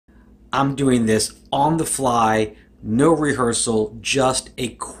I'm doing this on the fly, no rehearsal, just a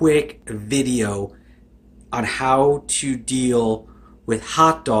quick video on how to deal with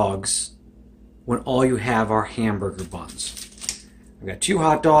hot dogs when all you have are hamburger buns. I've got 2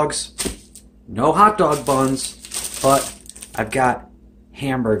 hot dogs, no hot dog buns, but I've got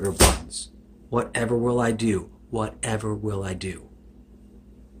hamburger buns. Whatever will I do? Whatever will I do?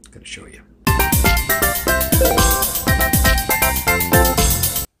 I'm going to show you.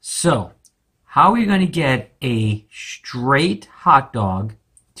 So, how are you going to get a straight hot dog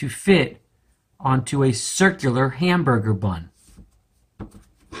to fit onto a circular hamburger bun?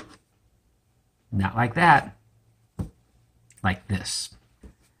 Not like that. Like this.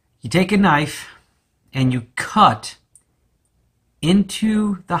 You take a knife and you cut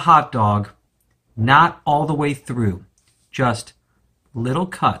into the hot dog, not all the way through, just little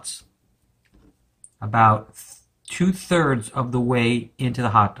cuts, about 2/3 of the way into the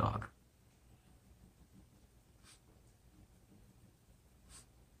hot dog.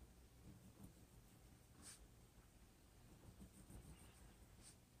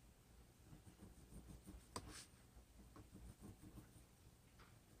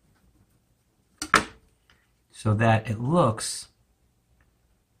 So that it looks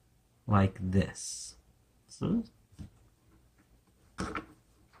like this. So, you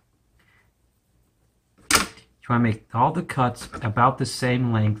want to make all the cuts about the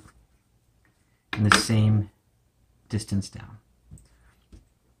same length and the same distance down.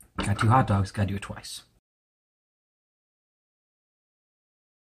 Got 2 hot dogs, got to do it twice.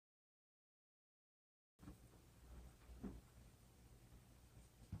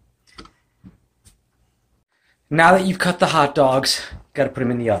 Now that you've cut the hot dogs, got to put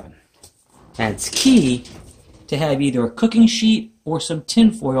them in the oven. And it's key to have either a cooking sheet or some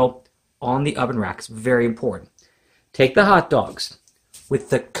tin foil on the oven rack. It's very important. Take the hot dogs with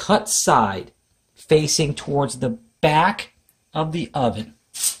the cut side facing towards the back of the oven,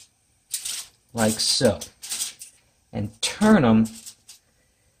 like so, and turn them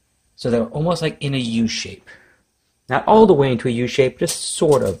so they're almost like in a U shape. Not all the way into a U shape, just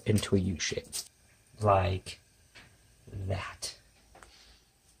sort of into a U shape, like that.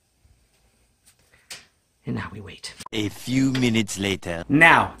 And now we wait. A few minutes later.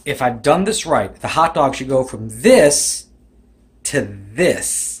 Now, if I've done this right, the hot dog should go from this to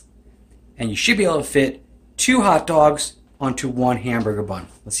this. And you should be able to fit 2 hot dogs onto 1 hamburger bun.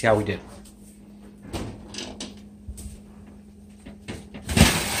 Let's see how we did.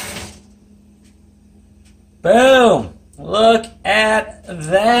 Boom! Look at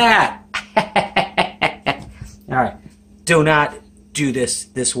that! Alright, do not do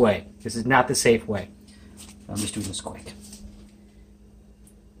this way. This is not the safe way. I'm just doing this quick.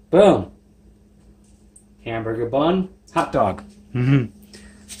 Boom! Hamburger bun, hot dog. Boom!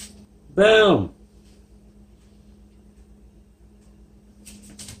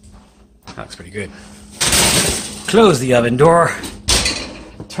 That looks pretty good. Close the oven door.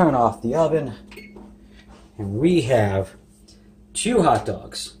 Turn off the oven. And we have 2 hot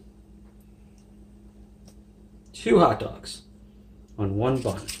dogs. 2 hot dogs on 1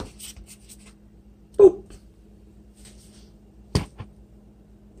 bun. Boop.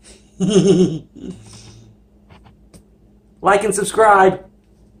 Like and subscribe.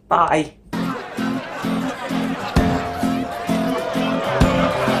 Bye.